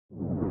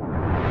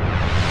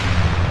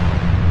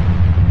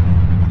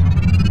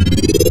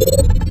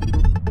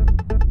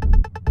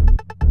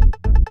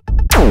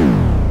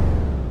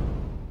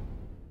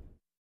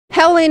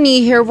Helen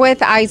here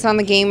with Eyes on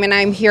the Game, and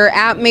I'm here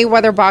at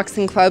Mayweather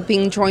Boxing Club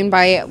being joined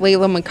by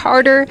Layla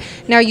McCarter.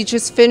 Now, you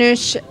just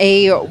finished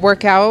a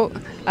workout.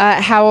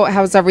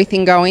 How's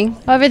everything going?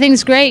 Well,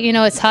 everything's great. You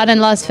know, it's hot in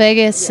Las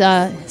Vegas,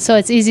 so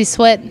it's easy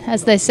sweat,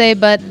 as they say,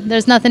 but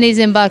there's nothing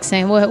easy in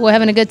boxing. We're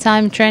having a good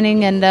time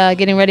training and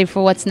getting ready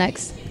for what's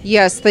next.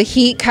 Yes, the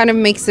heat kind of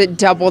makes it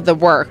double the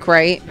work,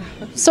 right?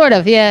 Sort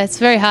of, yeah. It's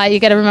very hot. You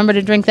got to remember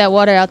to drink that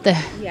water out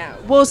there. Yeah.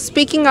 Well,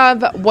 speaking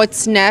of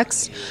what's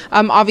next,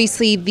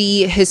 obviously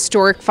the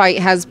historic fight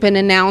has been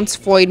announced.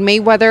 Floyd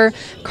Mayweather,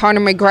 Conor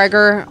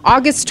McGregor,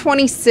 August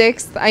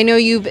 26th. I know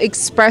you've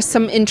expressed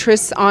some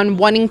interest on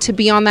wanting to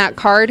be on that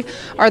card.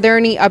 Are there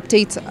any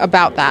updates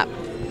about that?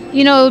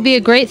 You know, it would be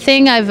a great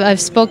thing.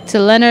 I've spoke to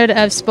Leonard,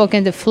 I've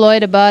spoken to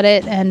Floyd about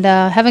it, and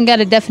haven't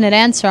got a definite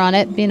answer on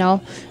it. You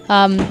know,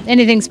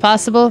 anything's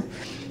possible,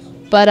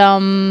 but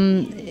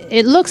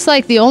it looks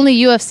like the only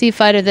UFC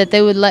fighter that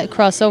they would let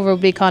cross over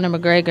would be Conor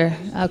McGregor,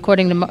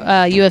 according to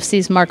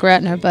UFC's Mark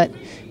Ratner. But,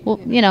 well,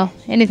 you know,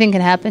 anything can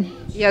happen.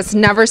 Yes,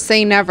 never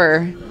say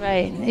never.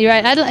 Right, you're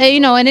right. You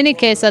know, in any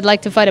case, I'd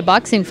like to fight a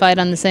boxing fight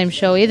on the same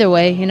show either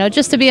way. You know,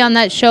 just to be on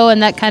that show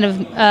and that kind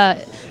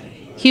of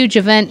huge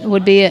event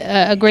would be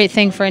a great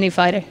thing for any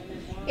fighter.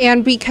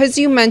 And because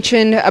you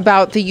mentioned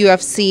about the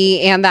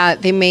UFC and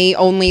that they may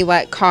only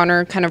let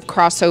Conor kind of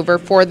cross over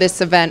for this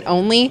event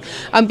only,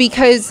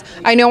 because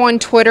I know on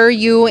Twitter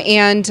you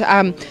and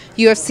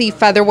UFC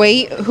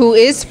featherweight, who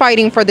is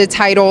fighting for the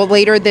title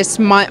later this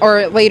month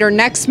or later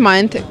next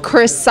month,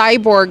 Cris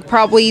Cyborg,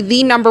 probably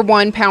the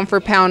 #1 pound for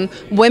pound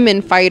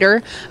women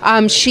fighter,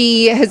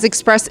 she has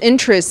expressed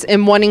interest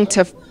in wanting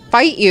to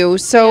fight you.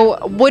 So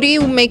what do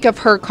you make of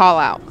her call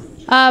out?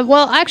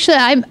 Well, actually,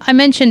 I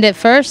mentioned it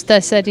first. I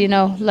said, you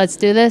know, let's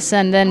do this,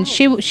 and then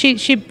she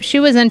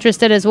was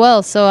interested as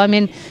well. So I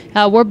mean,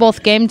 we're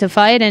both game to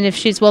fight, and if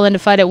she's willing to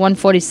fight at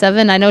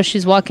 147, I know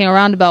she's walking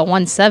around about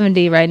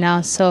 170 right now.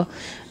 So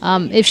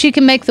if she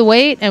can make the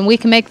weight and we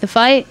can make the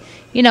fight,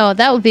 you know,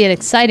 that would be an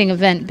exciting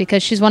event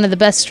because she's one of the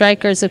best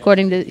strikers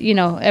according to, you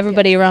know,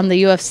 everybody around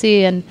the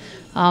UFC, and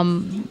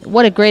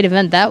what a great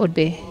event that would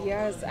be.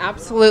 Yes,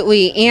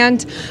 absolutely.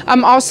 And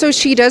also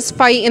she does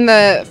fight in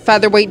the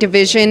featherweight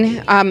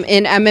division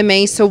in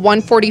MMA, so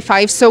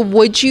 145. So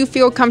would you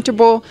feel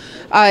comfortable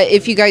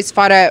if you guys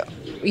fought at,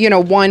 you know,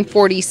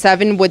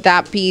 147? Would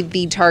that be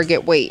the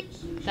target weight?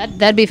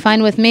 That'd be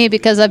fine with me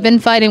because I've been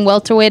fighting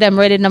welterweight. I'm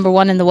rated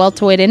 #1 in the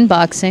welterweight in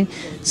boxing.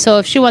 So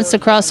if she wants to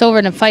cross over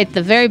and fight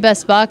the very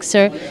best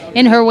boxer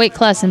in her weight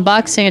class in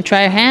boxing and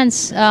try her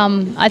hands,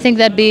 I think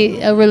that'd be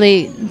a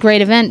really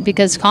great event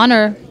because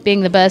Conor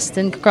being the best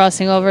and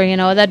crossing over, you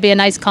know, that'd be a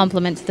nice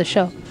compliment to the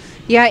show.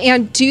 Yeah,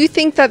 and do you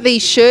think that they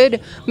should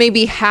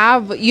maybe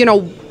have, you know,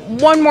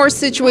 one more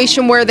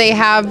situation where they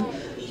have,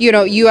 you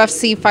know,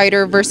 UFC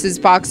fighter versus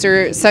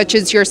boxer such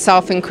as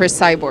yourself and Cris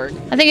Cyborg?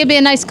 I think it'd be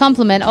a nice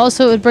compliment.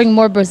 Also, it would bring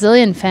more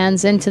Brazilian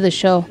fans into the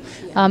show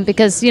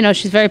because, you know,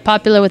 she's very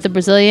popular with the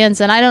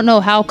Brazilians, and I don't know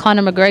how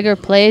Conor McGregor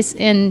plays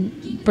in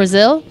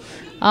Brazil.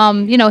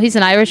 You know, he's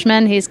an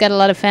Irishman. He's got a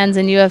lot of fans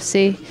in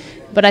UFC,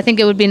 but I think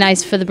it would be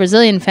nice for the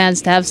Brazilian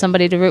fans to have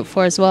somebody to root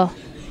for as well.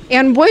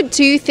 And what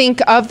do you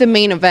think of the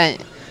main event?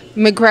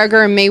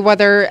 McGregor and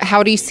Mayweather,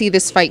 how do you see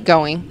this fight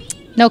going?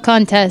 No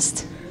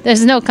contest.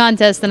 There's no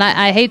contest, and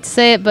I hate to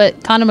say it,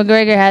 but Conor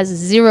McGregor has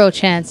zero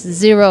chance.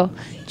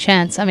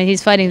 I mean,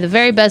 he's fighting the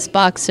very best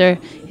boxer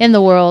in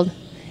the world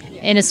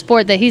in a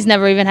sport that he's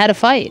never even had a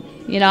fight.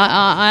 You know,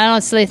 I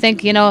honestly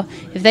think, you know,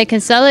 if they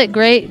can sell it,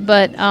 great,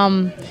 but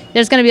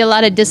there's going to be a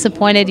lot of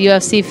disappointed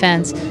UFC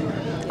fans.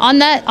 On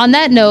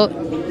that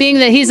note, being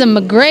that he's a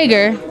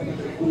McGregor,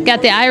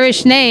 got the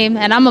Irish name,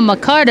 and I'm a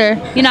McCarter,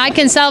 you know, I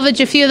can salvage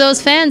a few of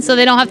those fans so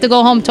they don't have to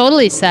go home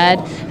totally sad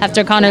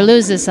after Conor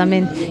loses. I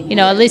mean, you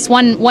know, at least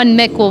one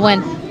Mick will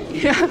win.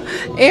 Yeah,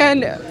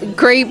 and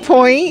great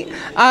point.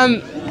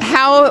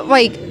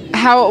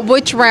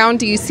 Which round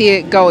do you see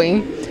it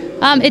going?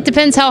 It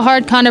depends how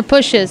hard Conor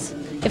pushes.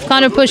 If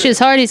Conor pushes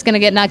hard, he's going to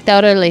get knocked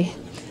out early.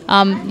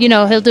 You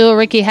know, he'll do a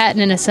Ricky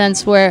Hatton in a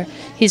sense where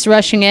he's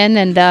rushing in,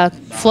 and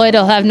Floyd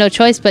will have no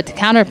choice but to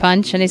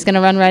counterpunch, and he's going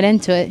to run right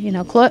into it. You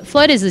know,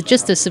 Floyd is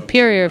just a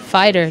superior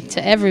fighter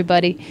to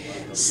everybody.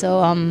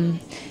 So,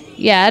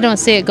 yeah, I don't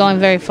see it going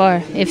very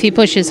far if he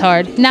pushes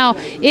hard. Now,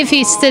 if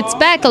he sits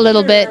back a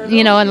little bit,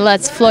 you know, and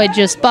lets Floyd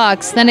just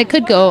box, then it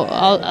could go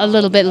a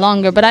little bit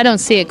longer, but I don't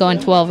see it going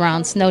 12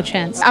 rounds. No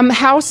chance.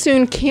 How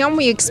soon can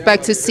we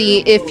expect to see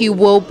if you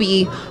will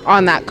be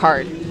on that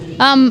card?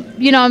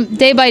 You know,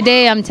 day by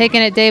day, I'm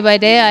taking it day by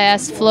day. I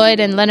asked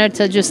Floyd and Leonard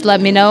to just let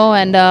me know,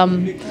 and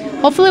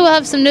hopefully we'll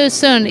have some news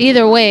soon,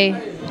 either way.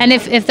 And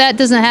if that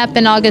doesn't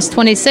happen August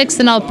 26th,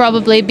 then I'll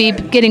probably be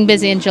getting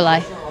busy in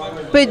July.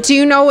 But do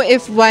you know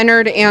if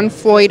Leonard and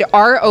Floyd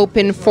are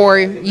open for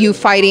you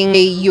fighting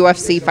a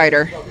UFC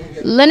fighter?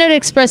 Leonard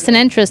expressed an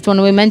interest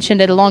when we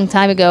mentioned it a long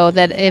time ago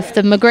that if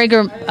the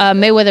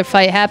McGregor-Mayweather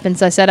fight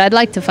happens, I said I'd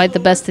like to fight the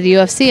best of the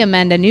UFC,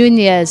 Amanda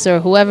Nunes or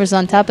whoever's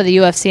on top of the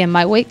UFC in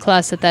my weight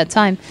class at that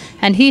time.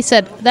 And he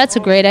said, that's a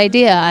great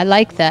idea. I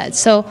like that.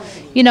 So,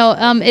 you know,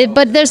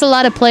 but there's a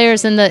lot of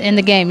players in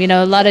the game, you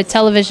know, a lot of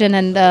television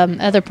and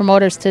other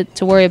promoters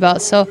to worry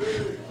about. So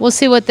we'll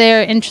see what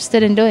they're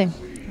interested in doing.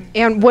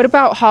 And what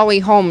about Holly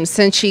Holm,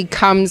 since she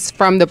comes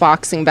from the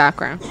boxing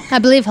background? I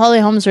believe Holly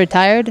Holm's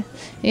retired.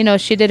 You know,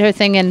 she did her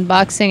thing in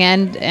boxing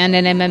and in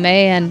MMA,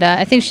 and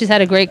I think she's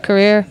had a great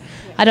career.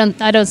 I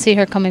don't see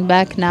her coming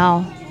back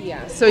now.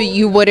 Yeah. So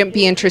you wouldn't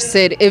be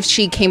interested if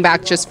she came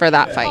back just for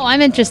that fight? Oh,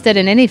 I'm interested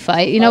in any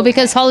fight, you know,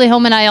 because Holly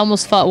Holm and I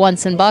almost fought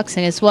once in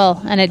boxing as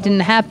well, and it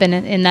didn't happen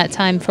in that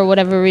time for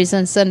whatever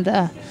reasons, and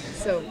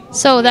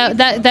so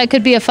that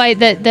could be a fight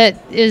that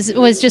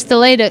was just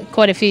delayed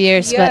quite a few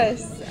years.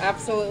 Yes.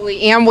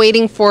 Absolutely. And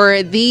waiting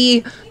for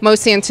the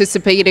most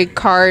anticipated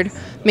card,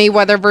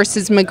 Mayweather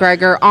versus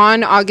McGregor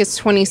on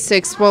August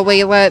 26th. Well,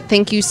 Layla,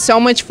 thank you so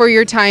much for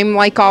your time,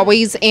 like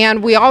always.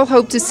 And we all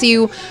hope to see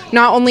you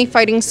not only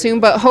fighting soon,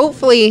 but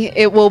hopefully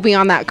it will be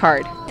on that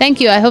card. Thank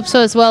you. I hope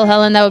so as well,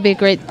 Helen. That would be a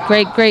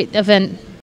great event.